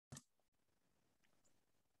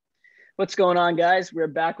What's going on, guys? We're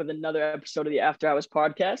back with another episode of the After Hours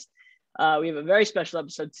podcast. We have a very special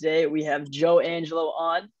episode today. We have Angelo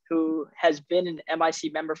on, who has been an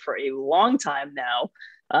MIC member for a long time now.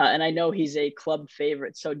 And I know he's a club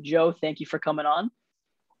favorite. So, Joe, thank you for coming on.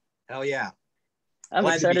 Hell yeah. I'm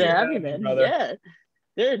excited to have you, man. Yeah.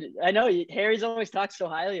 Dude, I know Harry's always talked so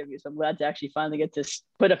highly of you. So I'm glad to actually finally get to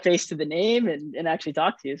put a face to the name and actually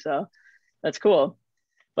talk to you. So that's cool.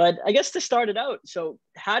 But I guess to start it out, so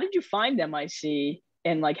how did you find MIC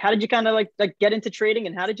and how did you kind of like get into trading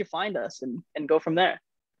and how did you find us and go from there?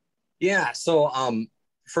 Yeah. So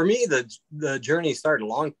for me, the journey started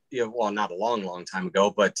not a long time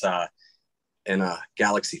ago, but in a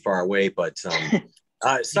galaxy far away, but started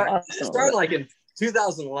like in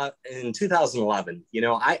 2011.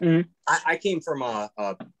 I came from a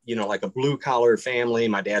blue collar family.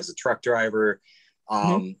 My dad's a truck driver.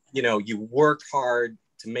 You work hard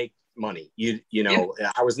to make money.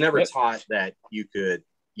 I was never taught that you could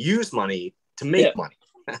use money to make money.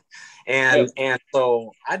 And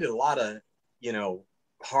so I did a lot of,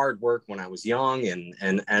 hard work when I was young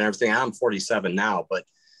and everything. I'm 47 now, but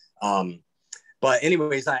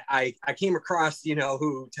anyways, I came across,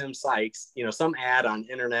 who Tim Sykes, some ad on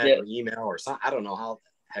internet or email or something. I don't know how the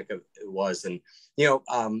heck it was. And,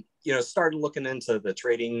 started looking into the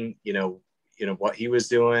trading, what he was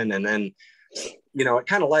doing. And then, it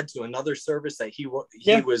kind of led to another service that he was,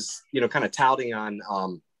 kind of touting on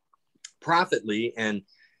Profitly. And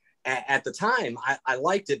at the time I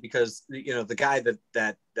liked it because, the guy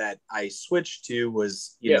that I switched to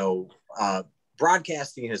was,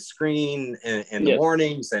 broadcasting his screen in the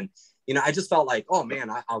mornings. And, I just felt like, oh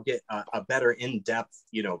man, I'll get a better in-depth,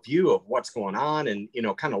 view of what's going on and,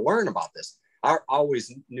 kind of learn about this. I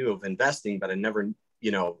always knew of investing, but I never,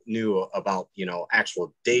 knew about,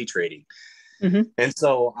 actual day trading. Mm-hmm. And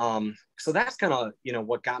so that's kind of,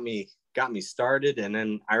 what got me started. And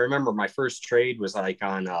then I remember my first trade was like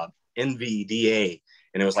on NVDA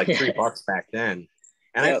and it was like $3 back then.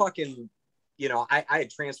 And I fucking, I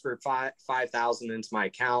had transferred 5,000 into my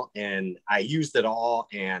account and I used it all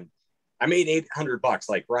and I made $800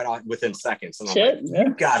 like right on within seconds. And I'm like,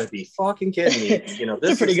 you gotta be fucking kidding me.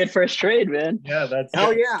 This is a pretty good first trade, man. Yeah, that's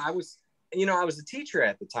hell yeah. I was a teacher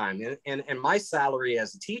at the time and my salary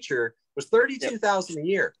as a teacher was $32,000 a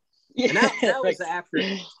year. And that was after,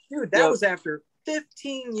 dude, that was after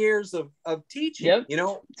 15 years of teaching,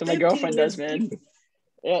 So my girlfriend does, man.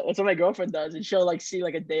 Yeah, that's what my girlfriend does. And she'll see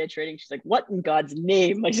a day of trading. She's like, what in God's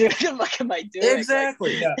name? Like, what the fuck am I doing?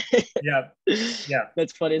 Exactly. Yeah.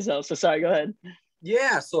 That's funny as hell. So sorry, go ahead.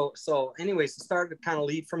 Yeah. So anyways, it started to kind of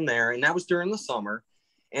lead from there. And that was during the summer.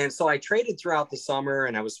 And so I traded throughout the summer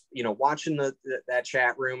and I was, watching that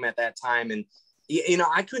chat room at that time. And,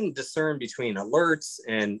 I couldn't discern between alerts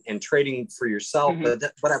and trading for yourself,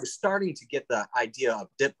 but I was starting to get the idea of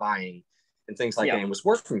dip buying and things like that. And it was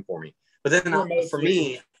working for me. But then for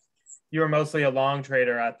me, you were mostly a long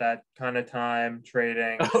trader at that kind of time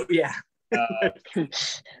trading. Oh yeah.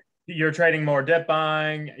 You're trading more dip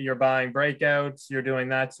buying, you're buying breakouts, you're doing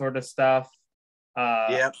that sort of stuff.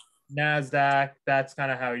 NASDAQ, that's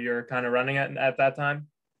kind of how you're kind of running it at that time.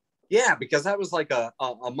 Yeah, because I was like a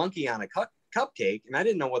monkey on a cupcake and I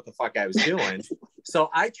didn't know what the fuck I was doing.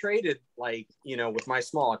 So I traded with my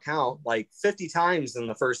small account, 50 times in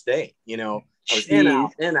the first day, I was in,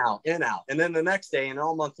 out. And then the next day and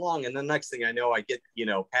all month long. And the next thing I know, I get,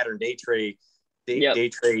 pattern day trade, day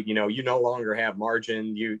trade, you no longer have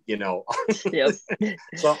margin, So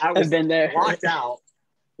I was locked out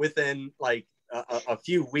within a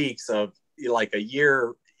few weeks of a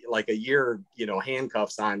year,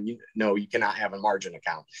 handcuffs on, you cannot have a margin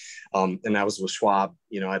account. And that was with Schwab,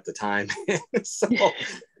 at the time. So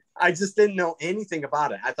I just didn't know anything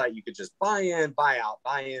about it. I thought you could just buy in, buy out,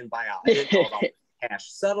 buy in, buy out. I didn't know about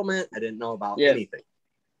cash settlement. I didn't know about anything.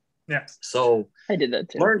 Yeah. So I did that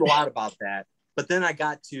too. Learned a lot about that. But then I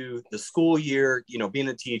got to the school year, being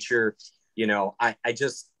a teacher, I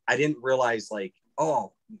didn't realize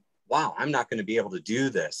oh, wow, I'm not going to be able to do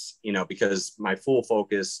this, because my full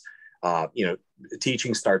focus,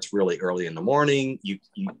 teaching starts really early in the morning. You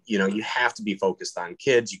have to be focused on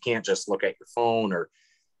kids. You can't just look at your phone or,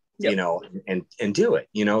 and do it,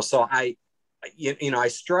 so I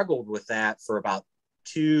struggled with that for about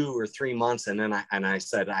 2 or 3 months. And then I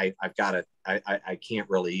said, I've got to, I can't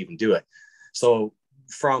really even do it. So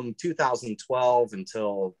from 2012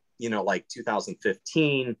 until,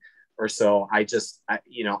 2015 or so, I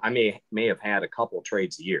may have had a couple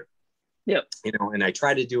trades a year. Yep. And I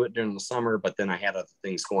tried to do it during the summer, but then I had other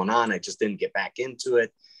things going on. I just didn't get back into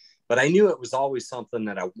it. But I knew it was always something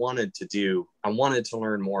that I wanted to do. I wanted to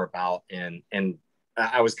learn more about. And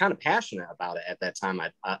I was kind of passionate about it at that time.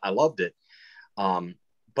 I loved it.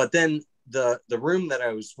 But then the room that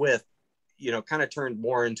I was with, kind of turned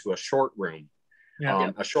more into a short room,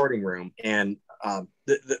 a shorting room. And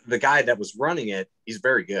the guy that was running it, he's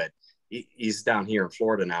very good. He's down here in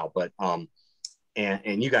Florida now, but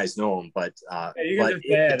and you guys know him, but you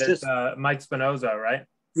can just say it's Mike Spinoza, right?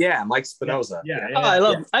 Yeah, Mike Spinoza. Yeah.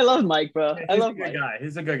 I love Mike, bro. I love Mike. Guy.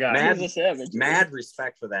 He's a good guy. He's a savage. Mad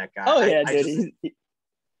respect for that guy. Oh yeah, dude.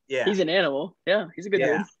 Yeah, he's an animal. Yeah, he's a good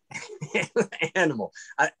dude. Animal.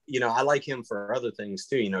 I like him for other things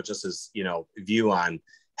too. Just his view on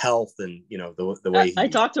health and the way I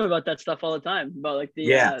talk to him about that stuff all the time, about like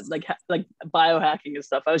the like biohacking and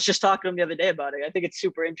stuff. I was just talking to him the other day about it. I think it's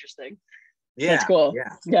super interesting. Yeah, that's cool.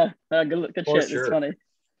 Yeah. Good shit. Sure. It's funny.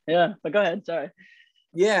 Yeah, but go ahead. Sorry.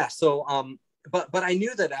 Yeah. So but I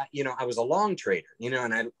knew that I was a long trader,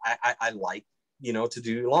 and I like to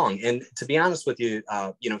do long. And to be honest with you,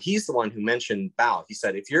 he's the one who mentioned Bao. He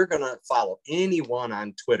said, if you're going to follow anyone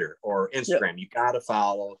on Twitter or Instagram, you got to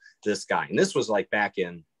follow this guy. And this was like back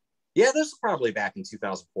in, this was probably back in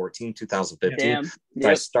 2014, 2015. So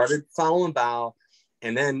I started following Bao.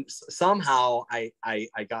 And then somehow I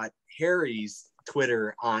got Harry's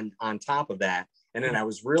Twitter on top of that. And then I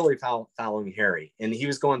was really following Harry. And he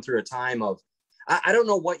was going through a time of, I don't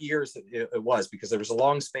know what years it was, because there was a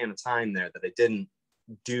long span of time there that I didn't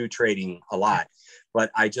do trading a lot, but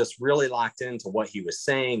I just really locked into what he was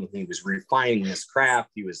saying. He was refining his craft.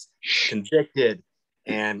 He was convicted,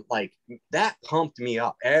 and like that pumped me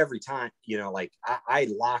up every time, I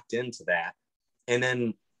locked into that. And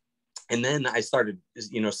then I started,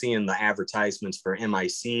 seeing the advertisements for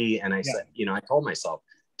MIC. And I said, I told myself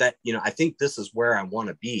that, I think this is where I want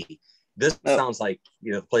to be. This sounds like,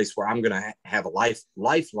 the place where I'm going to have a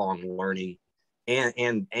lifelong learning and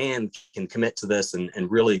can commit to this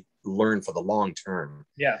and really learn for the long term.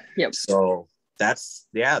 Yeah. Yep. So that's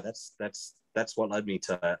what led me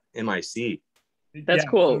to MIC. That's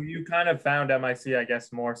cool. So you kind of found MIC, I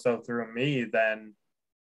guess, more so through me than,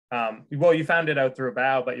 you found it out through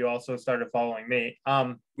Bao, but you also started following me.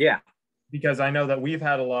 Because I know that we've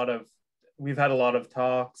had a lot of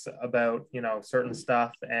talks about, certain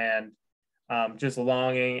stuff and just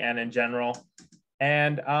longing and in general.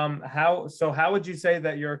 And how would you say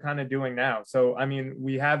that you're kind of doing now? So, I mean,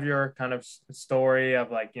 we have your kind of story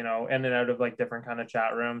of like, in and out of like different kind of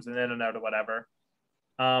chat rooms and in and out of whatever.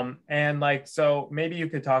 And like, so maybe you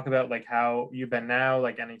could talk about like how you've been now,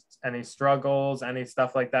 like any struggles, any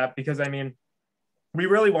stuff like that, because I mean, we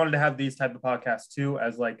really wanted to have these type of podcasts too,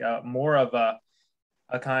 as like more of a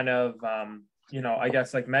kind of, I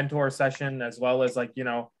guess like mentor session, as well as like,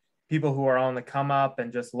 people who are on the come up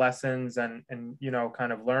and just lessons and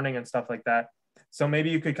kind of learning and stuff like that. So maybe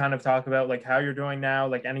you could kind of talk about like how you're doing now,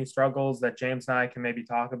 like any struggles that James and I can maybe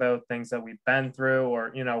talk about, things that we've been through,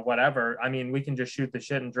 or, whatever. I mean, we can just shoot the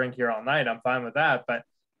shit and drink here all night. I'm fine with that. But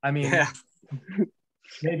I mean,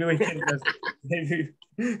 maybe we can just,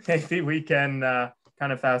 maybe we can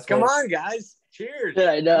kind of fast forward. Come on, guys. Cheers.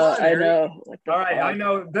 Yeah, I know. All right. I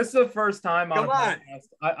know this is the first time on a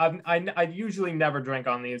podcast. I usually never drink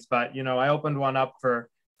on these, but I opened one up for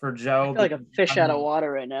Joe. I feel like a fish out of water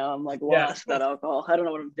right now. I'm like lost without alcohol. I don't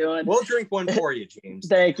know what I'm doing. We'll drink one for you, James.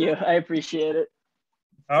 Thank you. I appreciate it.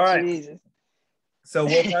 All right. Jesus. So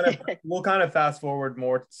we'll kind of fast forward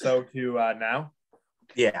more so to now.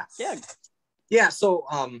 Yeah. So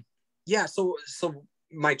so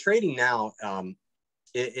my trading now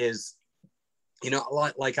is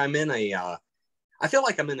like I'm in I feel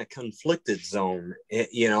like I'm in a conflicted zone,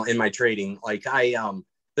 in my trading. Like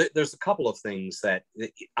there's a couple of things that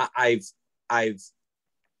I've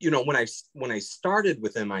when I started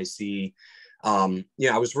with MIC, I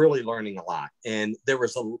was really learning a lot, and there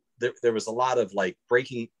was a lot of like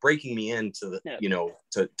breaking me into the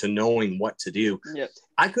to knowing what to do.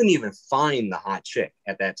 I couldn't even find the hot chick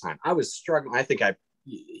at that time. I was struggling. I think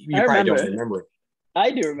you probably don't remember it. I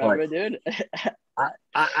do remember, dude.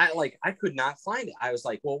 I could not find it. I was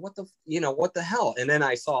like, well, what the hell? And then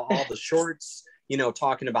I saw all the shorts,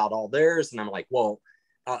 talking about all theirs. And I'm like, well,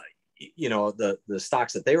 the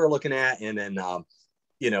stocks that they were looking at, and then,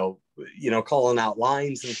 calling out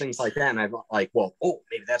lines and things like that. And I'm like, well,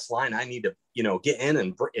 maybe that's the line I need to, get in,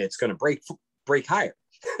 and it's going to break higher.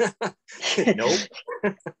 Nope.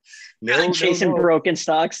 No, chasing broken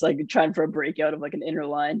stocks, like trying for a breakout of like an inner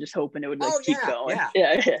line, just hoping it would keep going.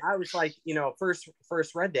 Yeah. I was like,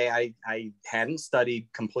 first red day, I hadn't studied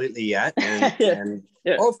completely yet, and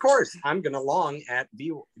of course I'm gonna long at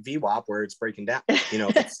VWAP where it's breaking down.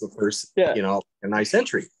 That's the first, a nice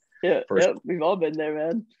entry. Yeah, we've all been there,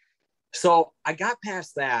 man. So I got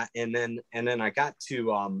past that, and then I got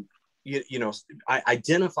to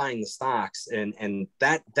identifying the stocks, and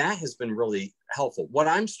that has been really helpful. What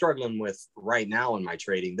I'm struggling with right now in my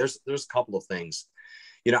trading, there's a couple of things.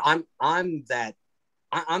 I'm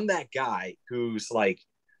that guy who's like,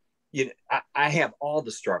 I have all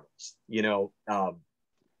the struggles, and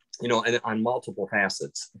on multiple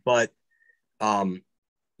facets. But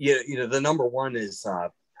the number one is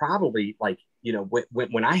probably like,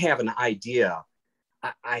 when I have an idea,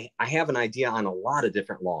 I have an idea on a lot of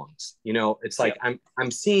different longs. It's like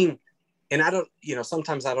I'm seeing, and I don't,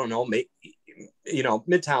 sometimes I don't know.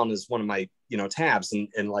 Midtown is one of my tabs,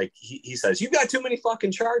 and like he says, you've got too many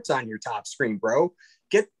fucking charts on your top screen, bro.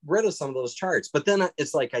 Get rid of some of those charts. But then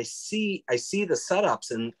it's like I see the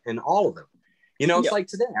setups in all of them. It's like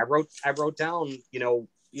today I wrote down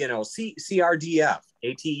CRDF,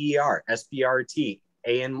 ATER, SPRT,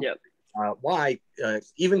 Y,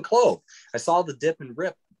 even Clove. I saw the dip and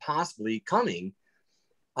rip possibly coming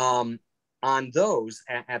on those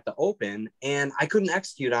at the open, and I couldn't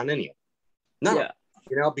execute on any of them.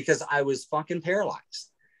 No, because I was fucking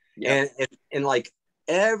paralyzed. And like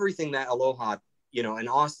everything that Aloha, and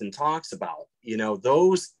Austin talks about,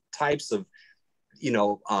 those types of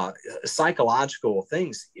psychological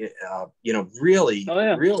things, really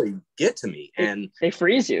get to me. And they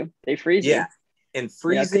freeze you. And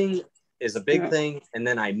freezing is a big thing. And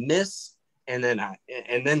then I miss, and then I'm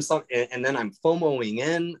FOMOing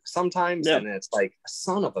in sometimes. And it's like,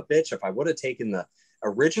 son of a bitch, if I would have taken the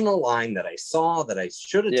original line that I saw that I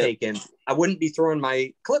should have taken, I wouldn't be throwing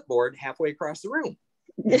my clipboard halfway across the room.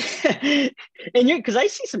 And because I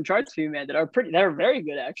see some charts for you, man, that are very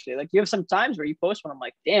good, actually. Like, you have some times where you post one, I'm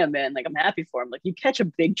like, damn, man, like, I'm happy for him. Like, you catch a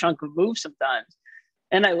big chunk of moves sometimes,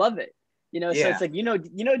 and I love it. So it's like,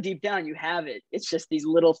 deep down you have it. It's just these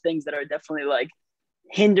little things that are definitely like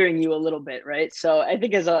hindering you a little bit, right? So I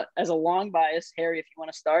think as a long bias, Harry, if you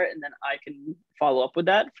want to start, and then I can follow up with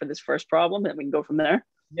that for this first problem, and we can go from there.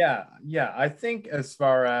 Yeah. I think as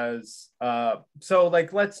far as so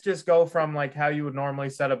like, let's just go from like how you would normally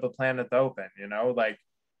set up a plan at the open,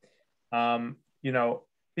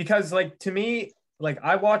 because like, to me, like,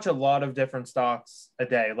 I watch a lot of different stocks a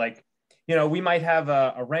day. Like, we might have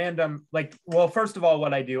a random, like, well, first of all,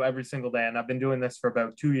 what I do every single day, and I've been doing this for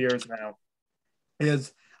about 2 years now,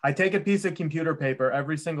 is I take a piece of computer paper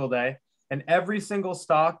every single day, and every single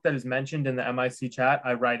stock that is mentioned in the MIC chat,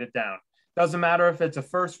 I write it down. Doesn't matter if it's a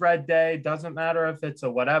first red day, doesn't matter if it's a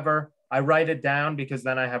whatever, I write it down, because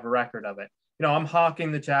then I have a record of it. I'm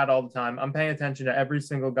hawking the chat all the time. I'm paying attention to every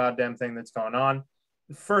single goddamn thing that's going on.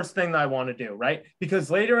 The first thing that I want to do, right?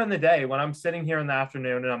 Because later in the day, when I'm sitting here in the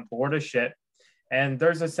afternoon and I'm bored as shit, and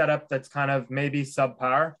there's a setup that's kind of maybe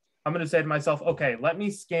subpar, I'm going to say to myself, okay, let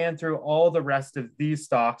me scan through all the rest of these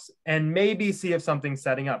stocks and maybe see if something's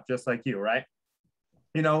setting up, just like you, right?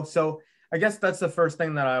 So I guess that's the first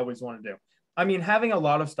thing that I always want to do. I mean, having a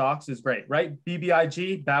lot of stocks is great, right?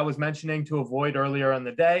 BBIG, Bao was mentioning to avoid earlier in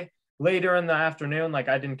the day. Later in the afternoon, like,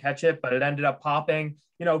 I didn't catch it, but it ended up popping,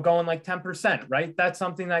 going like 10%, right? That's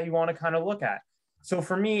something that you want to kind of look at. So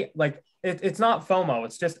for me, like, it's not FOMO.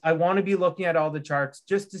 It's just, I want to be looking at all the charts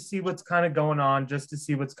just to see what's kind of going on, just to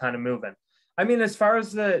see what's kind of moving. I mean, as far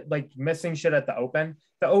as the like missing shit at the open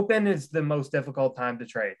is the most difficult time to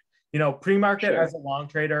trade. Pre-market as a long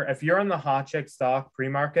trader, if you're in the hot chick stock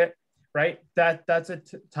pre-market, right? That's a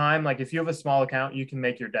time, like, if you have a small account, you can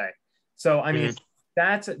make your day. So, I mean,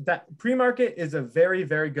 that pre-market is a very,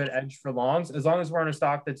 very good edge for longs, as long as we're in a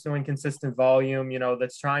stock that's doing consistent volume,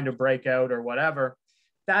 that's trying to break out or whatever.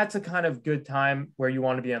 That's a kind of good time where you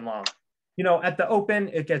want to be in long. At the open,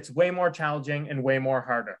 it gets way more challenging and way more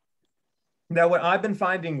harder. Now, what I've been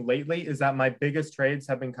finding lately is that my biggest trades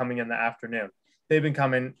have been coming in the afternoon. They've been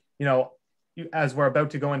coming, as we're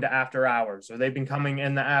about to go into after hours, or they've been coming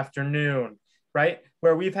in the afternoon, right?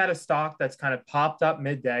 Where we've had a stock that's kind of popped up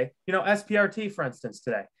midday, SPRT, for instance,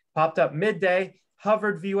 today, popped up midday,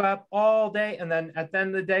 hovered VWAP all day. And then at the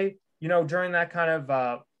end of the day, during that kind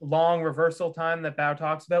of long reversal time that Bao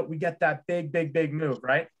talks about, we get that big move,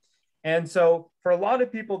 right? And so for a lot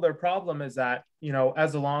of people, their problem is that,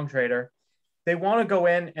 as a long trader, they want to go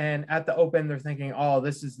in, and at the open, they're thinking, oh,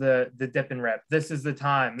 this is the dip and rip. This is the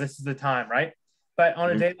time, right? But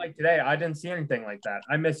on a day like today, I didn't see anything like that.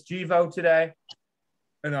 I missed GVO today.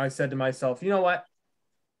 And I said to myself, you know what?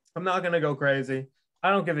 I'm not going to go crazy.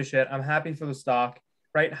 I don't give a shit. I'm happy for the stock,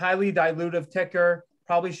 right? Highly dilutive ticker.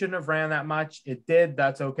 Probably shouldn't have ran that much. It did.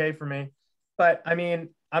 That's okay for me. But I mean,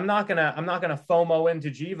 I'm not gonna FOMO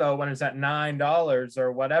into GVO when it's at $9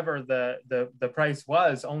 or whatever the price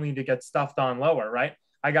was, only to get stuffed on lower, right?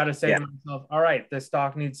 I got to say to myself, all right, this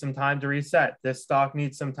stock needs some time to reset. This stock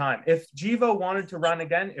needs some time. If Jivo wanted to run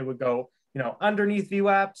again, it would go, underneath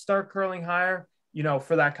VWAP, start curling higher,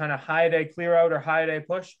 for that kind of high day clear out or high day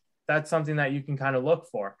push. That's something that you can kind of look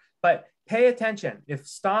for. But pay attention. If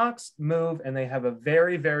stocks move and they have a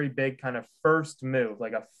very, very big kind of first move,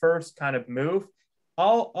 like a first kind of move,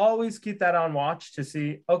 I'll always keep that on watch to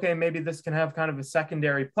see, okay, maybe this can have kind of a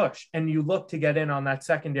secondary push. And you look to get in on that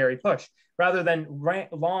secondary push rather than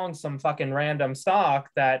long some fucking random stock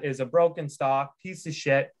that is a broken stock, piece of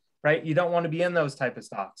shit, right? You don't want to be in those type of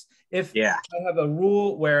stocks. If I have a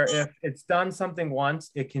rule where if it's done something once,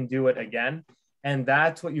 it can do it again. And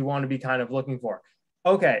that's what you want to be kind of looking for.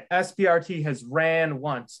 Okay, SPRT has ran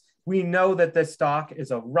once. We know that this stock is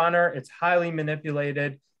a runner. It's highly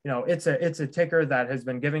manipulated. It's a ticker that has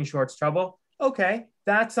been giving shorts trouble. Okay,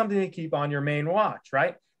 that's something to keep on your main watch,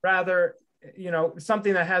 right? Rather,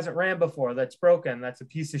 something that hasn't ran before, that's broken, that's a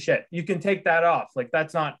piece of shit. You can take that off. Like,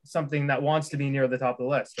 that's not something that wants to be near the top of the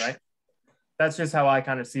list, right? That's just how I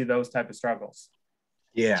kind of see those type of struggles.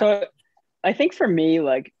 Yeah. So I think for me,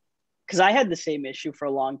 like, because I had the same issue for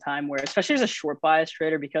a long time where, especially as a short bias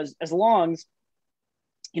trader, because as long as,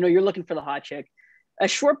 you're looking for the hot chick, a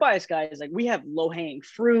short bias guy is like, we have low hanging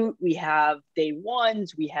fruit. We have day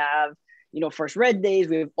ones. We have, first red days.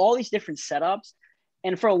 We have all these different setups.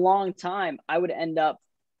 And for a long time, I would end up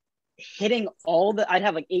hitting I'd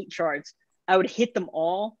have like 8 charts. I would hit them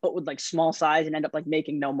all, but with like small size and end up like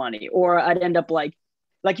making no money. Or I'd end up like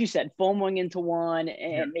you said, FOMOing into one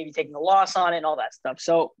and maybe taking a loss on it and all that stuff.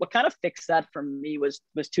 So what kind of fixed that for me was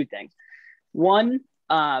 2 things. One,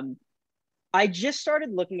 I just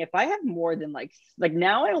started looking, if I have more than like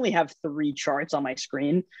now I only have 3 charts on my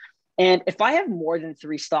screen. And if I have more than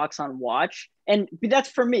 3 stocks on watch, and that's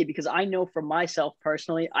for me, because I know for myself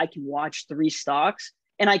personally, I can watch 3 stocks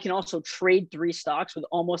and I can also trade 3 stocks with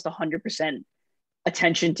almost 100%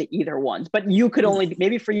 attention to either ones. But you could only,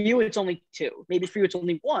 maybe for you, it's only 2, maybe for you, it's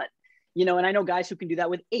only 1, and I know guys who can do that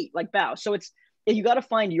with 8, like Bao. So you got to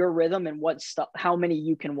find your rhythm and how many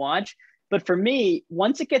you can watch. But for me,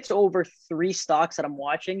 once it gets over 3 stocks that I'm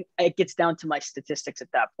watching, it gets down to my statistics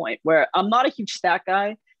at that point, where I'm not a huge stat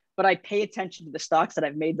guy, but I pay attention to the stocks that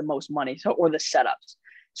I've made the most money, or the setups.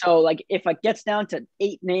 So like if it gets down to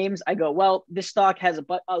 8 names, I go, well, this stock has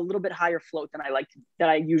a little bit higher float than that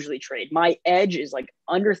I usually trade. My edge is like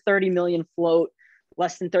under 30 million float,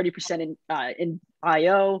 less than 30% in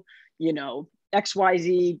IO,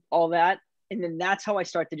 XYZ, all that. And then that's how I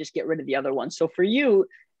start to just get rid of the other ones. So for you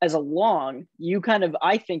as a long,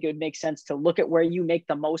 I think it would make sense to look at where you make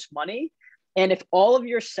the most money. And if all of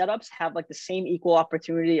your setups have like the same equal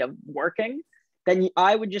opportunity of working, then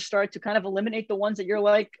I would just start to kind of eliminate the ones that you're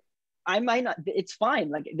like, I might not, it's fine.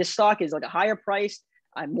 Like this stock is like a higher price.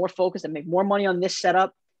 I'm more focused and make more money on this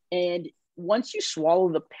setup. And once you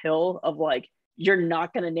swallow the pill of like, you're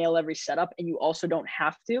not going to nail every setup and you also don't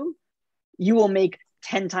have to, you will make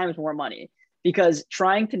 10 times more money, because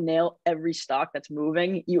trying to nail every stock that's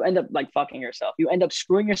moving, you end up like fucking yourself. You end up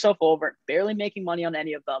screwing yourself over, barely making money on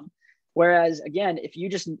any of them. Whereas again, if you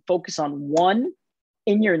just focus on one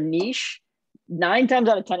in your niche, 9 times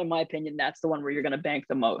out of 10, in my opinion, that's the one where you're going to bank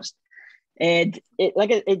the most. And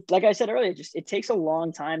like I said earlier, it takes a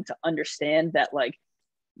long time to understand that like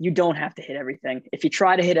you don't have to hit everything. If you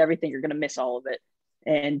try to hit everything, you're going to miss all of it.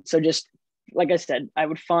 And so just like I said, I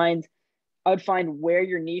would find where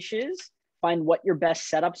your niche is, find what your best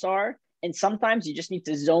setups are. And sometimes you just need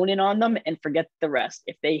to zone in on them and forget the rest.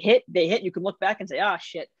 If they hit, you can look back and say,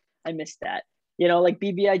 shit, I missed that. Like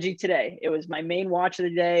BBIG today, it was my main watch of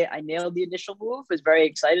the day. I nailed the initial move, was very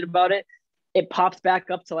excited about it. It popped back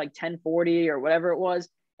up to like 1040 or whatever it was.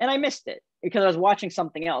 And I missed it because I was watching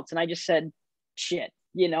something else. And I just said, shit,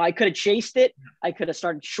 I could have chased it. I could have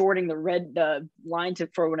started shorting the red line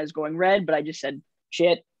for when I was going red, but I just said,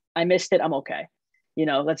 shit, I missed it. I'm okay.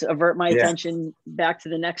 Let's avert my attention back to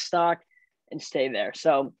the next stock and stay there.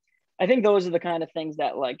 So I think those are the kind of things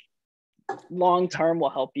that like long-term will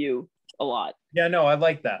help you a lot. Yeah, no, I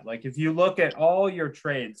like that. Like if you look at all your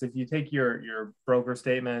trades, if you take your broker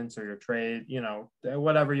statements or your trade,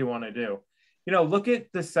 whatever you want to do, look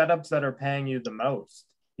at the setups that are paying you the most.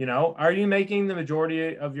 Are you making the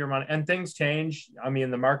majority of your money? And things change. I mean,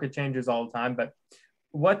 the market changes all the time, but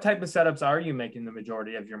what type of setups are you making the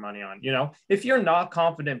majority of your money on? If you're not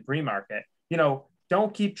confident pre-market,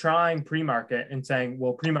 don't keep trying pre-market and saying,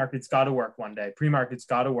 well, pre-market's got to work one day. Pre-market's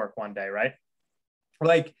got to work one day, right?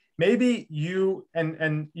 Like maybe you, I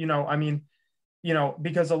mean, you know,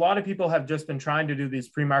 because a lot of people have just been trying to do these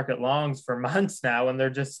pre-market longs for months now, and they're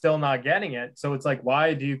just still not getting it. So it's like,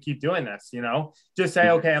 why do you keep doing this? You know, just say,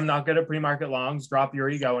 okay, I'm not good at pre-market longs, drop your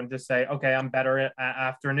ego and just say, okay, I'm better at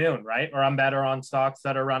afternoon, right? Or I'm better on stocks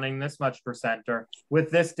that are running this much percent or with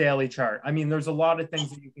this daily chart. I mean, there's a lot of things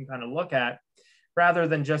that you can kind of look at rather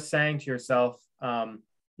than just saying to yourself,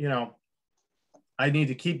 you know, I need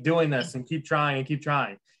to keep doing this and keep trying and keep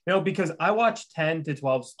trying, you know, because I watch 10 to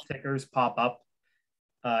 12 tickers pop up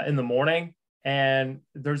in the morning, and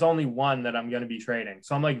there's only one that I'm going to be trading.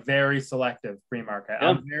 So I'm like very selective pre-market. Yeah.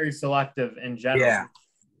 I'm very selective in general,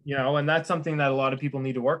 you know, and that's something that a lot of people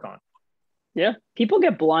need to work on. Yeah. People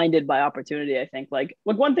get blinded by opportunity. I think like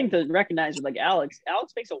one thing to recognize with like Alex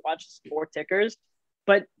makes a watch 4 tickers,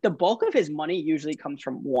 but the bulk of his money usually comes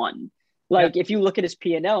from one. Like if you look at his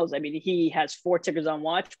P&Ls, I mean, he has 4 tickers on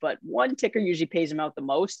watch, but one ticker usually pays him out the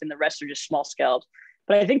most and the rest are just small scalps.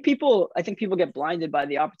 But I think people get blinded by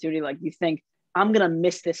the opportunity. Like you think I'm going to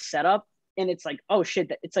miss this setup. And it's like, oh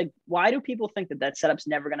shit. It's like, why do people think that setup's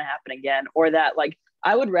never going to happen again? Or that like,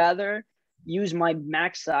 I would rather use my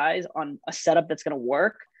max size on a setup that's going to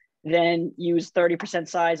work than use 30%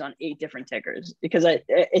 size on 8 different tickers, because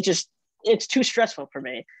it's too stressful for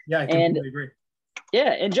me. Yeah, I completely agree.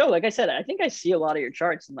 Yeah. And Joe, like I said, I think I see a lot of your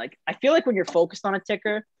charts, and like, I feel like when you're focused on a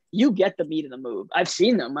ticker, you get the meat of the move. I've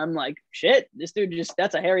seen them. I'm like, shit, this dude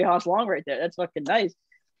that's a Harry Haas long right there. That's fucking nice.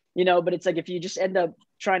 You know, but it's like, if you just end up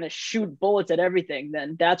trying to shoot bullets at everything,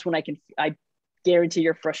 then that's when I guarantee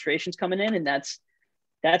your frustration's coming in. And that's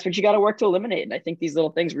what you got to work to eliminate. And I think these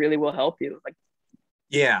little things really will help you. Like,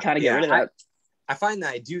 kind of get rid of that. I find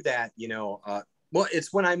that I do that, you know, well,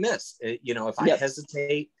 it's when I miss, you know, if I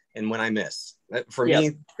hesitate and when I miss, for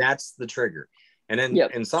me, that's the trigger. And then,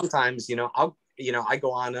 and sometimes, you know, I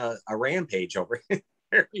go on a rampage over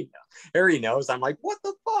Harry knows. I'm like, what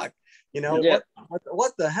the fuck? You know,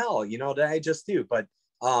 what the hell, you know, did I just do? But,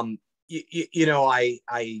 you know,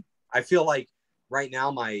 I feel like right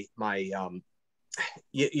now,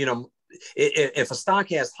 you know, if a stock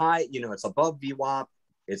has high, you know, it's above VWAP,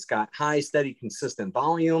 it's got high, steady, consistent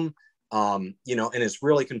volume, you know, and it's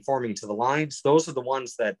really conforming to the lines. Those are the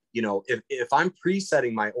ones that, you know, if I'm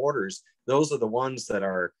presetting my orders, those are the ones that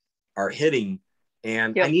are hitting.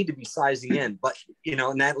 And I need to be sizing in, but, you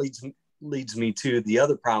know, and that leads me to the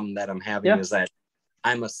other problem that I'm having is that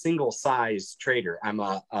I'm a single size trader. I'm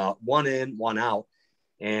a one in, one out,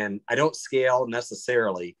 and I don't scale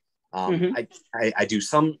necessarily. I do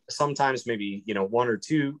sometimes maybe, you know, 1 or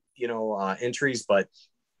 2, you know, entries, but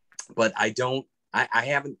I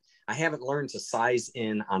haven't learned to size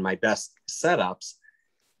in on my best setups.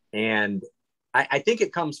 And I think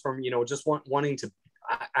it comes from, you know, just wanting to,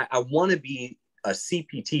 I want to be a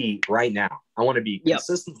CPT right now. I want to be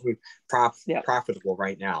consistently profitable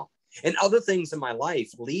right now. And other things in my life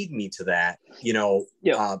lead me to that, you know,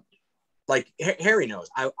 like Harry knows,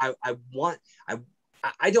 I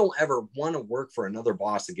don't ever want to work for another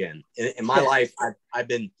boss again. In my life, I've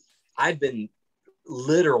been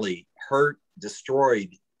literally hurt,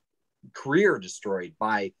 destroyed, career destroyed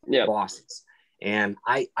by bosses. And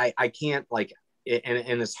I can't, like,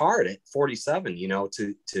 and it's hard at 47, you know,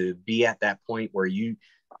 to be at that point where you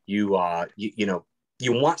know,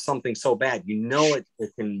 you want something so bad, you know, it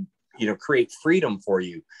can, you know, create freedom for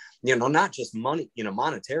you, you know, not just money, you know,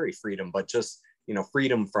 monetary freedom, but just, you know,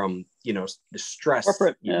 freedom from, you know, the stress,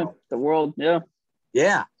 corporate, the world. And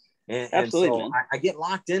so I get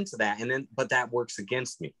locked into that, and then, but that works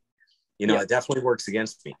against me. You know, it definitely works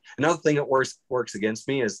against me. Another thing that works against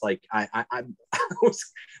me is like,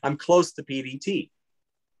 I'm close to PDT,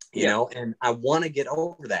 you know, and I want to get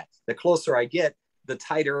over that. The closer I get, the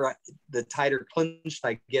tighter clinched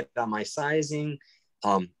I get on my sizing.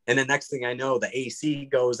 And the next thing I know, the AC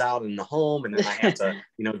goes out in the home, and then I have to,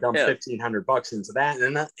 you know, dump $1,500 into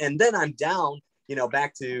that. And then I'm down, you know,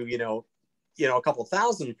 back to, you know, a couple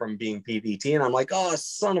thousand from being PDT. And I'm like, oh,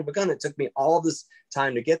 son of a gun, it took me all this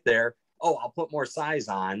time to get there. Oh, I'll put more size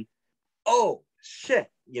on. Oh,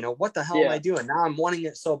 shit. You know, what the hell am I doing? Now I'm wanting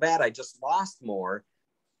it so bad. I just lost more.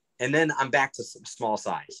 And then I'm back to small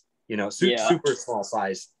size, you know, super small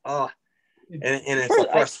size. Oh, and it's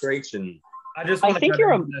a frustration. I just want to think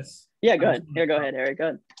you're this. Yeah, go ahead. Go ahead, Harry. Go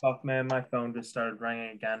ahead. Fuck, man. My phone just started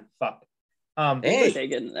ringing again. Fuck. Hey.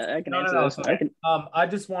 I can answer this. Okay. I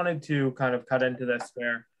just wanted to kind of cut into this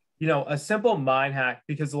where, you know, a simple mind hack,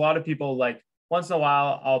 because a lot of people, like, once in a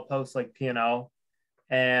while I'll post like P&L,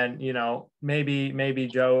 and, you know, maybe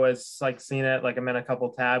Joe has like seen it, like I'm in a couple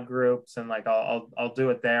tab groups, and like I'll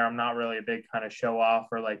do it there. I'm not really a big kind of show off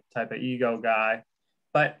or like type of ego guy,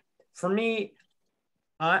 but for me,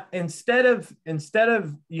 instead of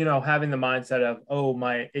having the mindset of, oh,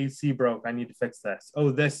 my AC broke, I need to fix this.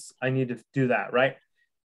 Oh, this, I need to do that, right?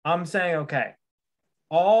 I'm saying, okay,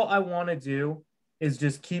 all I want to do is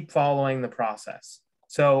just keep following the process.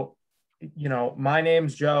 So, my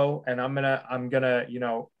name's Joe, and I'm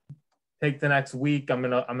gonna, take the next week. I'm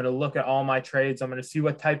gonna look at all my trades. I'm gonna see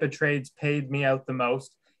what type of trades paid me out the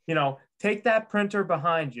most. Take that printer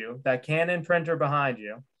behind you, that Canon printer behind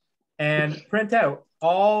you, and print out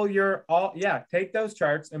take those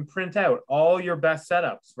charts and print out all your best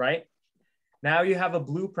setups, right? Now you have a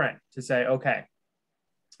blueprint to say, okay,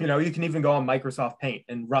 you can even go on Microsoft Paint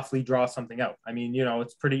and roughly draw something out. I mean,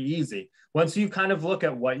 it's pretty easy. Once you kind of look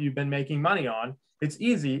at what you've been making money on, it's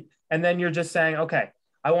easy. And then you're just saying, okay,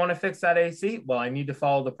 I want to fix that AC. Well, I need to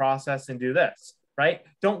follow the process and do this, right?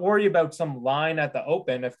 Don't worry about some line at the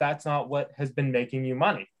open if that's not what has been making you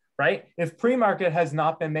money, right? If pre-market has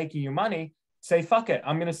not been making you money, say, fuck it.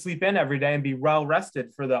 I'm going to sleep in every day and be well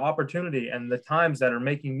rested for the opportunity and the times that are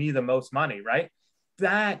making me the most money, right?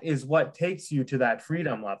 That is what takes you to that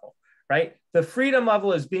freedom level, right? The freedom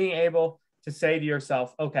level is being able to say to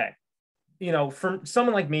yourself, okay, for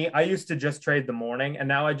someone like me, I used to just trade the morning, and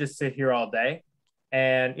now I just sit here all day.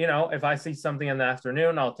 And, if I see something in the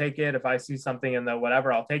afternoon, I'll take it. If I see something in the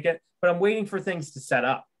whatever, I'll take it. But I'm waiting for things to set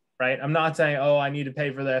up, right? I'm not saying, oh, I need to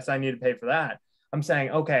pay for this, I need to pay for that. I'm saying,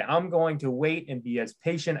 okay, I'm going to wait and be as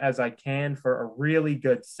patient as I can for a really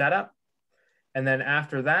good setup. And then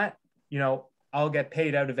after that, I'll get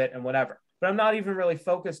paid out of it and whatever. But I'm not even really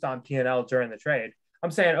focused on P&L during the trade.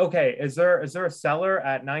 I'm saying, okay, is there a seller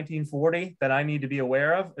at 1940 that I need to be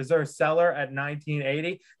aware of? Is there a seller at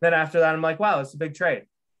 1980? Then after that, I'm like, wow, it's a big trade.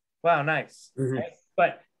 Wow, nice. Mm-hmm. Right?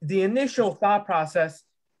 But the initial thought process,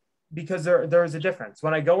 because there is a difference.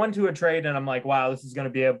 When I go into a trade and I'm like, wow, this is going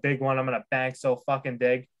to be a big one, I'm going to bank so fucking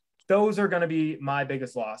big. Those are going to be my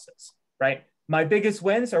biggest losses, right? My biggest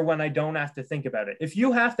wins are when I don't have to think about it. If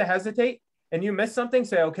you have to hesitate and you miss something,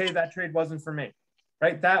 say, okay, that trade wasn't for me,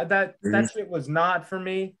 right? That shit was not for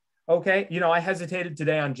me. Okay. I hesitated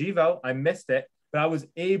today on Givo. I missed it, but I was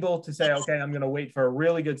able to say, okay, I'm going to wait for a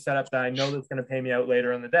really good setup that I know that's going to pay me out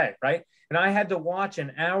later in the day. Right. And I had to watch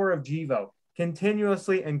an hour of Givo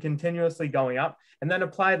continuously going up, and then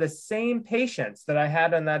apply the same patience that I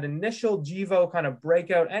had on that initial Givo kind of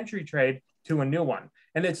breakout entry trade to a new one.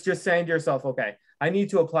 And it's just saying to yourself, okay, I need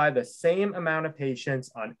to apply the same amount of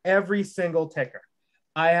patience on every single ticker.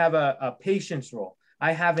 I have a patience rule.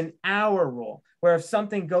 I have an hour rule where if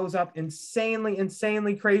something goes up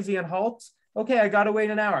insanely crazy and halts, okay, I got to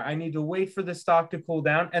wait an hour. I need to wait for the stock to cool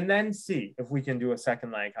down and then see if we can do a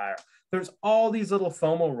second leg higher. There's all these little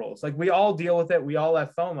FOMO rules. Like, we all deal with it. We all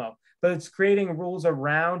have FOMO, but it's creating rules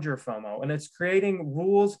around your FOMO, and it's creating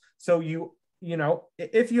rules. So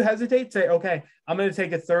if you hesitate, say, okay, I'm going to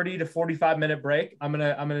take a 30 to 45 minute break. I'm going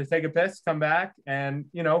to take a piss, come back, and,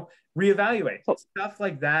 reevaluate. Stuff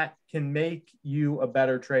like that can make you a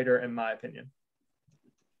better trader, in my opinion.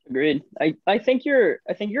 Agreed. I think your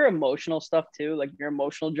emotional stuff too, like your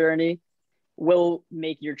emotional journey, will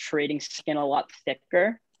make your trading skin a lot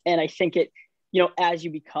thicker. And I think it, as you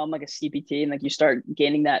become like a CPT and like you start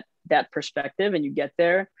gaining that perspective and you get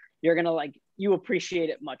there, you're gonna you appreciate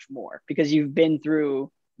it much more because you've been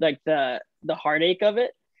through like the heartache of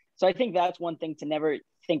it. So I think that's one thing, to never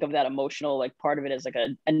think of that emotional part of it as like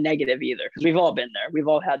a negative either, because we've all been there. We've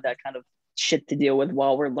all had that kind of shit to deal with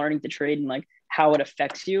while we're learning to trade and how it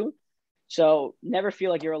affects you. So never feel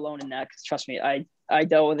like you're alone in that, because trust me, I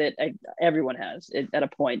dealt with it. Everyone has it at a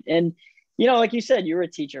point. And like you said, you're a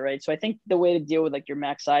teacher, right? So I think the way to deal with your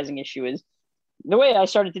max sizing issue is, the way I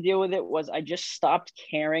started to deal with it was I just stopped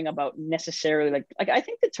caring about necessarily I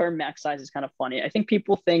think the term max size is kind of funny. I think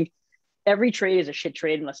people think every trade is a shit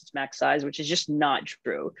trade unless it's max size, which is just not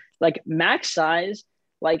true. Max size,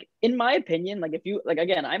 in my opinion, if you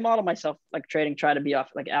again, I model myself trading, try to be off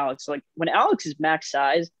Alex. So when Alex is max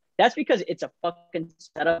size, that's because it's a fucking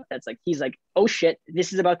setup that's he's oh shit,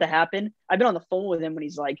 this is about to happen. I've been on the phone with him when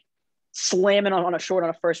he's slamming on a short on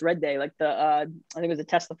a first red day, I think it was the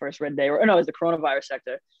Tesla first red day, or no, it was the coronavirus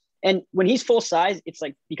sector. And when he's full size, it's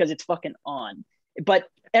because it's fucking on. But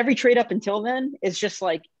every trade up until then is just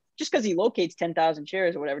because he locates 10,000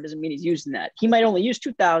 shares or whatever doesn't mean he's using that. He might only use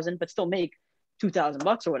 2,000, but still make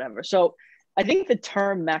 $2,000 or whatever. So I think the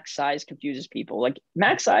term max size confuses people.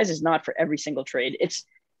 Max size is not for every single trade.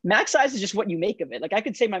 Max size is just what you make of it. I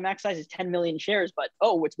could say my max size is 10 million shares, but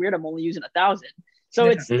what's weird, I'm only using 1,000. So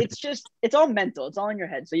it's all mental. It's all in your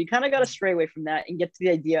head. So you kind of got to stray away from that and get to the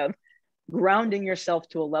idea of grounding yourself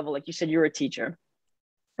to a level. Like you said, you're a teacher,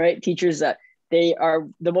 right? Teachers that they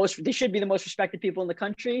should be the most respected people in the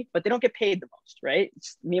country, but they don't get paid the most, right?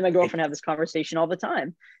 Me and my girlfriend have this conversation all the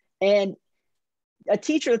time. And a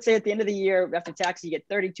teacher, let's say at the end of the year, after taxes, you get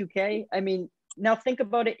 32K. I mean, now think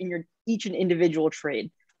about it in each and individual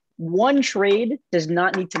trade. One trade does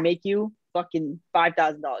not need to make you fucking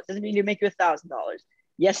 $5,000. Doesn't need to make you $1,000.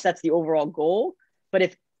 Yes, that's the overall goal. But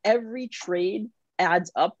if every trade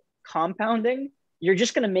adds up, compounding, you're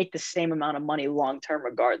just going to make the same amount of money long-term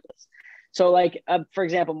regardless. So like, for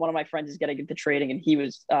example, one of my friends is getting into trading, and he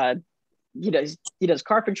does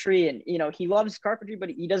carpentry, and, you know, he loves carpentry, but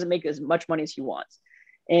he doesn't make as much money as he wants.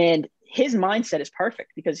 And his mindset is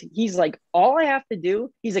perfect because he's like, all I have to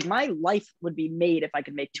do, he's like, my life would be made if I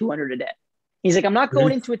could make 200 a day. He's like, I'm not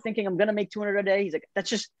going into it thinking I'm going to make 200 a day. He's like, that's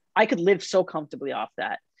just, I could live so comfortably off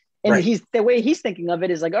that. And the way he's thinking of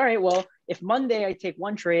it is like, all right, well, if Monday I take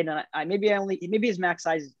one trade and maybe his max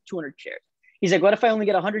size is 200 shares. He's like, what if I only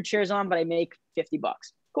get 100 shares on, but I make $50?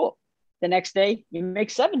 Cool. The next day you make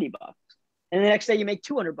 $70. And the next day you make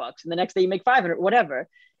 $200, and the next day you make 500, whatever.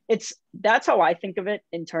 That's how I think of it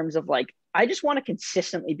in terms of like, I just want to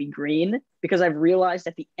consistently be green, because I've realized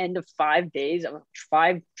at the end of 5 days of a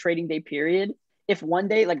 5 trading day period, if one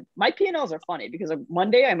day, like my P&Ls are funny because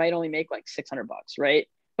one day I might only make like $600, right?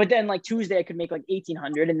 But then like Tuesday I could make like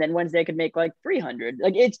 1,800, and then Wednesday I could make like 300.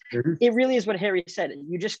 Like it really is what Harry said.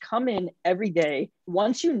 You just come in every day.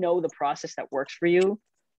 Once you know the process that works for you,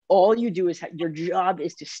 all you do is your job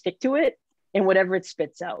is to stick to it and whatever it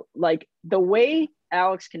spits out. Like the way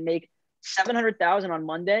Alex can make 700,000 on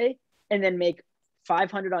Monday and then make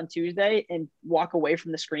 500 on Tuesday and walk away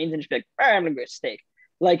from the screens and just be like, all right, I'm gonna go steak.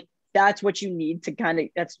 Like that's what you need to kind of,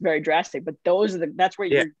 that's very drastic, but that's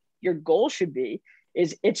where your goal should be.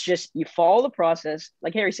 It's just, you follow the process.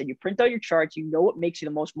 Like Harry said, you print out your charts, you know what makes you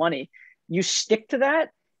the most money. You stick to that.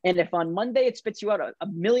 And if on Monday it spits you out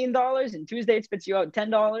 $1 million and Tuesday it spits you out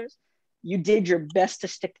 $10, you did your best to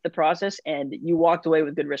stick to the process and you walked away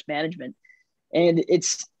with good risk management. And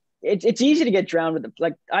it's easy to get drowned with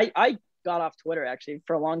like I got off Twitter actually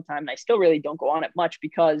for a long time, and I still really don't go on it much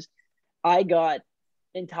because I got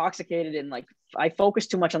intoxicated and like I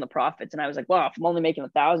focused too much on the profits, and I was like, wow, if I'm only making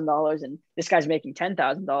 $1,000 and this guy's making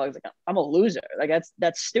 $10,000, like I'm a loser. Like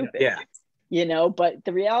that's stupid. Yeah. You know, but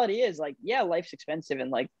the reality is like, yeah, life's expensive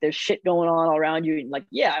and like there's shit going on all around you. And like,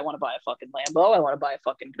 yeah, I want to buy a fucking Lambo. I want to buy a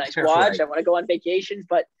fucking nice watch. I want to go on vacations.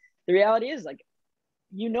 But the reality is like,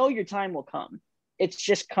 you know, your time will come. It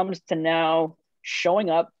just comes to now showing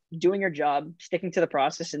up, doing your job, sticking to the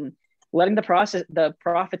process, and letting the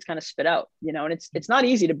profits kind of spit out, you know. And it's not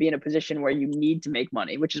easy to be in a position where you need to make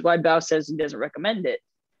money, which is why Bao says he doesn't recommend it.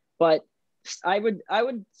 But I would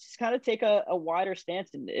kind of take a wider stance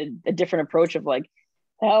and a different approach of like,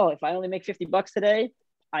 hell, if I only make $50 today,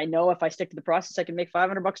 I know if I stick to the process, I can make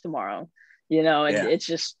 $500 tomorrow, you know. And it's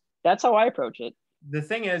just, that's how I approach it. The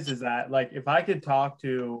thing is that like, if I could talk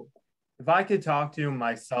to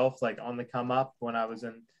myself, like on the come up when I was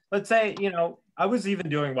in, let's say, you know, I was even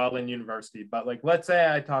doing well in university, but like, let's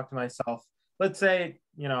say I talk to myself, let's say,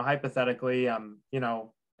 you know, hypothetically, I'm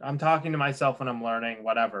talking to myself when I'm learning,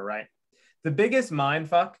 whatever, right? The biggest mind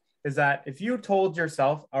fuck is that if you told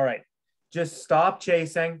yourself, all right, just stop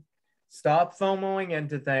chasing, stop FOMOing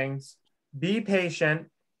into things, be patient,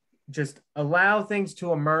 just allow things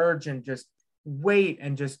to emerge and just wait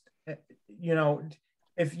and just, you know,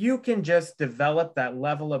 if you can just develop that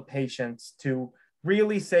level of patience to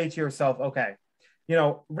really say to yourself, okay, you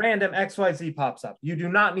know, random XYZ pops up. You do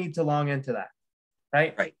not need to long into that,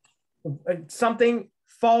 right? Right. Something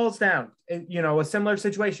falls down, you know, a similar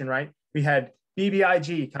situation, right? We had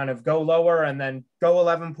BBIG kind of go lower and then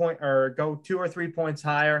go 2 or 3 points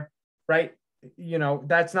higher, right? You know,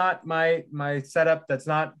 that's not my setup. That's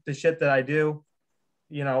not the shit that I do.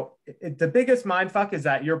 You know, the biggest mind fuck is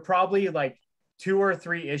that you're probably like 2 or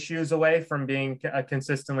 3 issues away from being a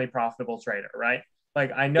consistently profitable trader, right?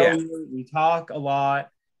 Like I know we talk a lot,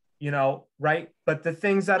 you know, right? But the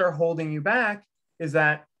things that are holding you back is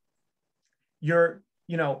that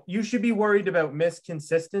you should be worried about missed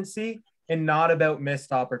consistency and not about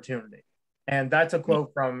missed opportunity. And that's a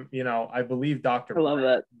quote from, you know, I believe Dr. I love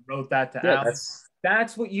that. Wrote that to Alex.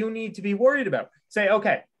 That's what you need to be worried about. Say,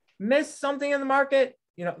 okay, miss something in the market,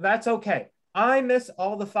 you know, that's okay. I miss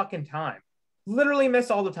all the fucking time. Literally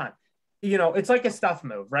miss all the time. You know, it's like a stuff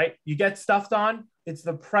move, right? You get stuffed on. It's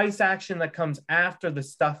the price action that comes after the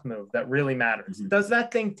stuff move that really matters. Mm-hmm. Does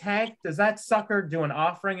that thing tank? Does that sucker do an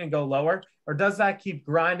offering and go lower? Or does that keep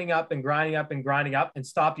grinding up and grinding up and grinding up and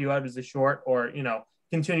stop you out as a short, or, you know,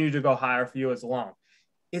 continue to go higher for you as a long?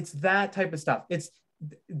 It's that type of stuff. It's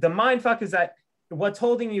the mind fuck is that what's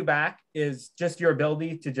holding you back is just your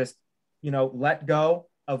ability to just let go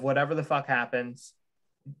of whatever the fuck happens,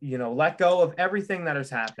 let go of everything that has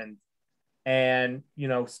happened, and,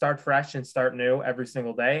 start fresh and start new every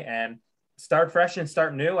single day, and start fresh and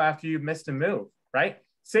start new after you've missed a move, right?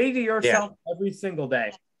 Say to yourself every single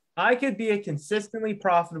day, I could be a consistently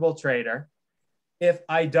profitable trader if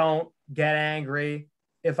I don't get angry,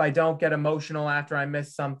 if I don't get emotional after I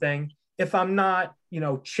miss something, if I'm not,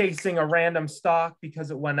 chasing a random stock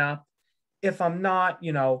because it went up, if I'm not,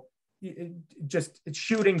 just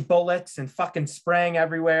shooting bullets and fucking spraying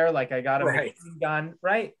everywhere like I got a machine gun,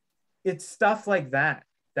 right? It's stuff like that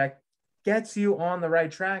gets you on the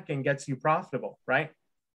right track and gets you profitable, right?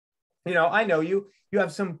 I know you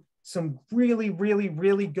have some really, really,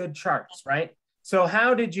 really good charts, right? So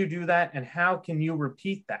how did you do that? And how can you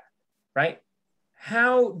repeat that, right?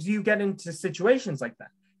 How do you get into situations like that?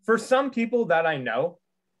 For some people that I know,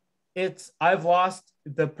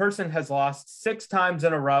 the person has lost 6 times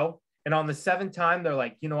in a row. And on the 7th time, they're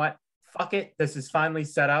like, you know what? Fuck it. This is finally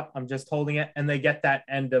set up. I'm just holding it. And they get that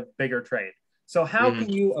end of bigger trade. So how can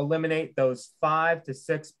you eliminate those 5 to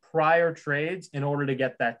 6 prior trades in order to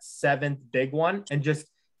get that 7th big one and just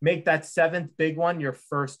make that 7th big one your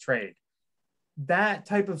first trade? That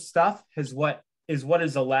type of stuff is what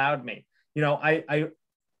has allowed me.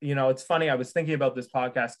 It's funny. I was thinking about this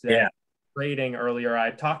podcast today, trading earlier.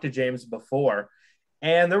 I talked to James before,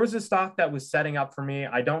 and there was a stock that was setting up for me.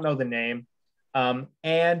 I don't know the name. And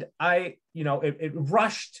it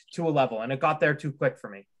rushed to a level and it got there too quick for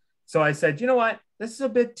me. So I said, you know what? This is a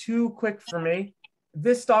bit too quick for me.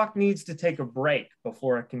 This stock needs to take a break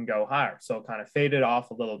before it can go higher. So it kind of faded off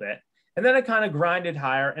a little bit. And then it kind of grinded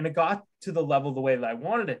higher and it got to the level the way that I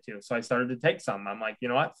wanted it to. So I started to take some. I'm like, you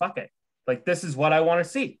know what? Fuck it. Like, this is what I want to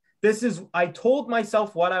see. I told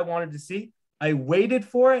myself what I wanted to see. I waited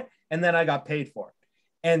for it and then I got paid for it.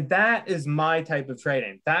 And that is my type of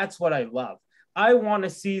trading. That's what I love. I want to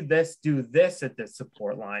see this do this at this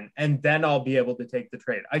support line, and then I'll be able to take the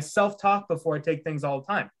trade. I self-talk before I take things all the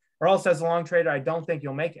time, or else as a long trader, I don't think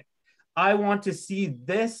you'll make it. I want to see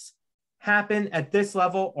this happen at this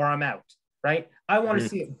level or I'm out, right? I want to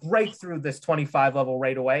see it break through this 25 level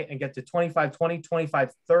right away and get to 25.20,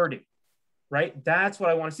 25.30, right? That's what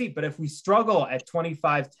I want to see. But if we struggle at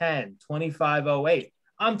 25.10, 25.08,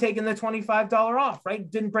 I'm taking the $25 off, right?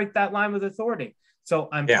 Didn't break that line with authority. So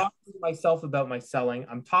I'm talking to myself about my selling.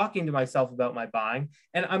 I'm talking to myself about my buying,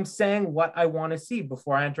 and I'm saying what I want to see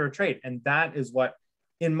before I enter a trade. And that is what,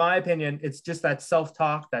 in my opinion, it's just that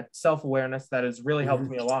self-talk, that self-awareness that has really helped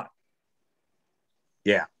me a lot.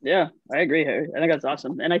 Yeah, I agree, Harry. I think that's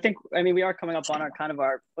awesome. And we are coming up on our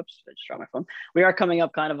whoops, I just dropped my phone. We are coming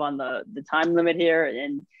up kind of on the time limit here.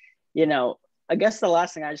 And, I guess the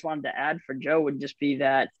last thing I just wanted to add for Joe would just be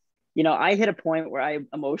that, I hit a point where I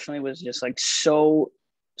emotionally was just like so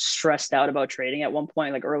stressed out about trading at one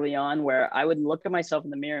point, like early on, where I would look at myself in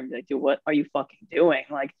the mirror and be like, dude, what are you fucking doing?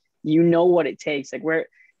 Like, what it takes. Like, where,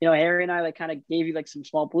 Harry and I like kind of gave you like some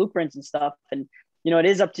small blueprints and stuff. And, it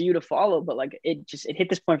is up to you to follow, but like, it hit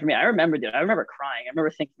this point for me. I remember crying. I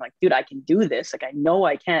remember thinking like, dude, I can do this. Like, I know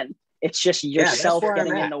I can. It's just yourself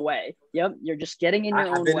getting in the way. Yep. You're just getting in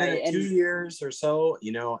your own way. I've been in 2 years or so,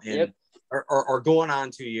 and or going on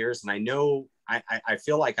 2 years. And I know, I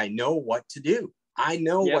feel like I know what to do. I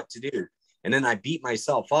know what to do. And then I beat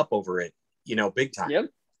myself up over it, big time. Yep.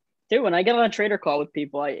 Dude, when I get on a trader call with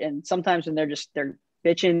people, and sometimes when they're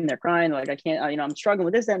bitching, they're crying, like, I can't, I'm struggling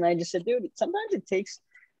with this, that. And I just said, dude, sometimes it takes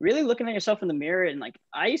really looking at yourself in the mirror. And like,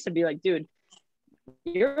 I used to be like, dude,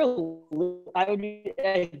 I would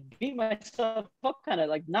beat myself up kind of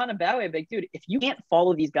like, not in a bad way, but like, dude, if you can't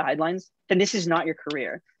follow these guidelines, then this is not your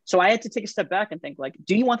career. So I had to take a step back and think like,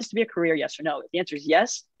 do you want this to be a career? Yes or no? If the answer is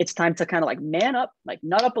yes, it's time to kind of like man up, like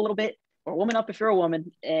nut up a little bit, or woman up if you're a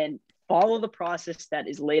woman, and follow the process that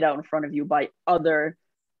is laid out in front of you by other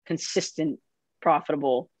consistent,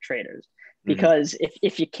 profitable traders. Because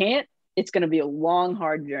if you can't, it's going to be a long,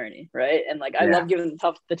 hard journey, right? And like, I love giving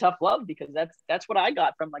the tough love, because that's what I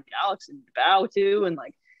got from like Alex and Bao too. And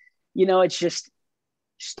like, it's just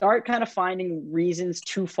start kind of finding reasons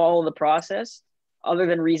to follow the process other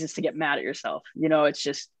than reasons to get mad at yourself. It's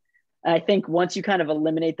just, I think once you kind of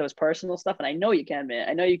eliminate those personal stuff, and I know you can, man,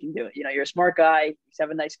 I know you can do it. You're a smart guy, you have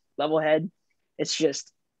a nice level head. It's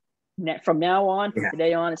just from now on, from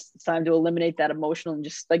today on, it's time to eliminate that emotional, and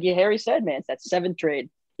just like Harry said, man, it's that 7th trade.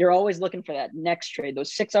 You're always looking for that next trade.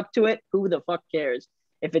 Those 6 up to it, who the fuck cares?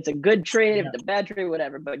 If it's a good trade, if it's a bad trade,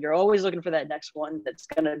 whatever. But you're always looking for that next one that's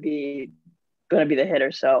gonna be the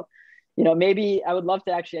hitter. So, maybe I would love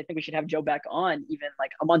to I think we should have Joe back on even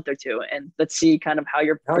like a month or two, and let's see kind of how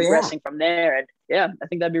you're progressing from there. And I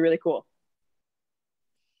think that'd be really cool.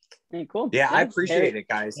 Hey, cool. Yeah, I appreciate it,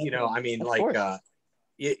 guys. You know, I mean, like,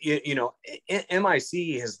 you know,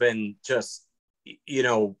 MIC has been just, you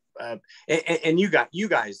know, and you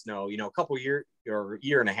guys know, you know, a couple year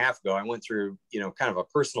and a half ago, I went through, you know, kind of a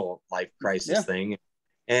personal life crisis thing,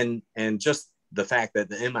 and just the fact that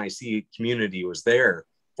the MIC community was there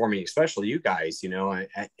for me, especially you guys, you know,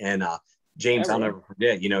 and James, I'll never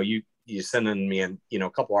forget, you know, you sending me you know,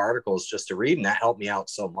 a couple articles just to read, and that helped me out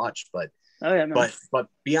so much. But but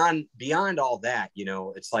beyond all that, you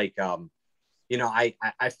know, it's like, you know, I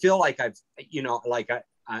feel like I've, you know, like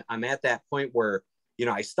I'm at that point where, you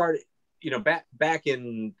know, I started, you know, back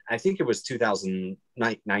in, I think it was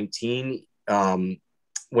 2019,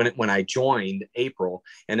 when I joined April,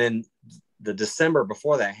 and then the December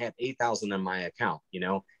before that I had 8,000 in my account, you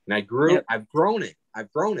know, and I've grown it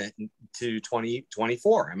to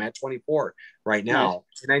 24. I'm at 24 right now.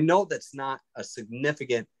 And I know that's not a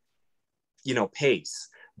significant, you know, pace,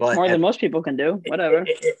 but more than most people can do, whatever.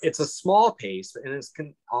 It's a small pace, and it's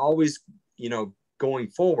always, you know, going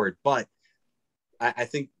forward. But I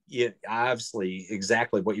think, obviously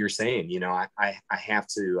exactly what you're saying, you know, I have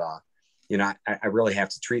to, you know, I really have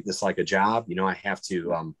to treat this like a job. You know, I have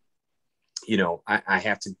to, you know, I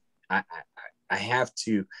have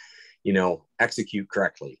to, you know, execute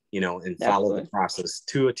correctly, you know, and follow the process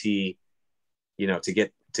to a T, you know, to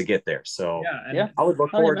get there. So I would look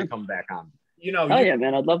forward to coming back on. You know,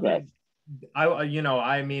 man, I'd love that. You know,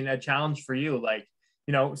 I mean, a challenge for you, like,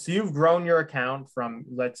 you know, so you've grown your account from,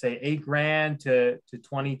 let's say, $8,000 to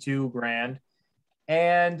 22 grand.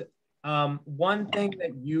 And one thing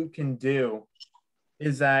that you can do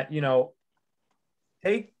is that, you know,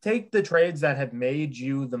 take the trades that have made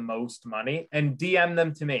you the most money and DM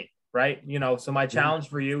them to me, right? You know, so my challenge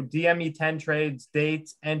for you, DM me 10 trades,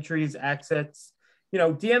 dates, entries, exits, you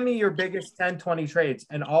know, DM me your biggest 10, 20 trades,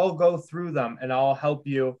 and I'll go through them and I'll help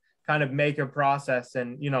you kind of make a process.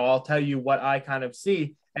 And, you know, I'll tell you what I kind of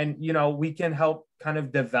see, and, you know, we can help kind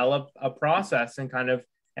of develop a process and kind of,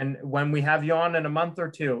 and when we have you on in a month or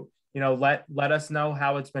two, you know, let us know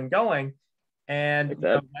how it's been going. And you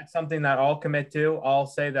know, that's something that I'll commit to. I'll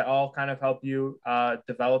say that I'll kind of help you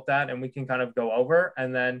develop that, and we can kind of go over,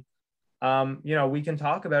 and then, you know, we can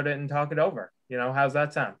talk about it and talk it over. You know, how's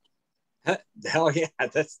that sound? Hell yeah,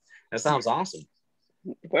 that sounds awesome.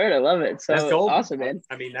 Word, I love it. So that's awesome, man.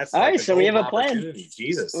 I mean, that's all like right. So we have a plan.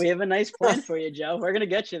 Jesus, we have a nice plan for you, Joe. We're gonna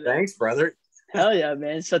get you there. Thanks, brother. Hell yeah,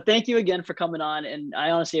 man. So thank you again for coming on, and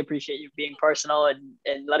I honestly appreciate you being personal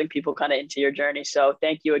and letting people kind of into your journey. So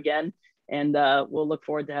thank you again, and we'll look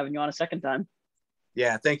forward to having you on a second time.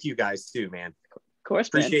 Yeah, thank you guys too, man. Of course,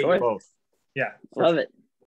 appreciate man. you both. Yeah, love it.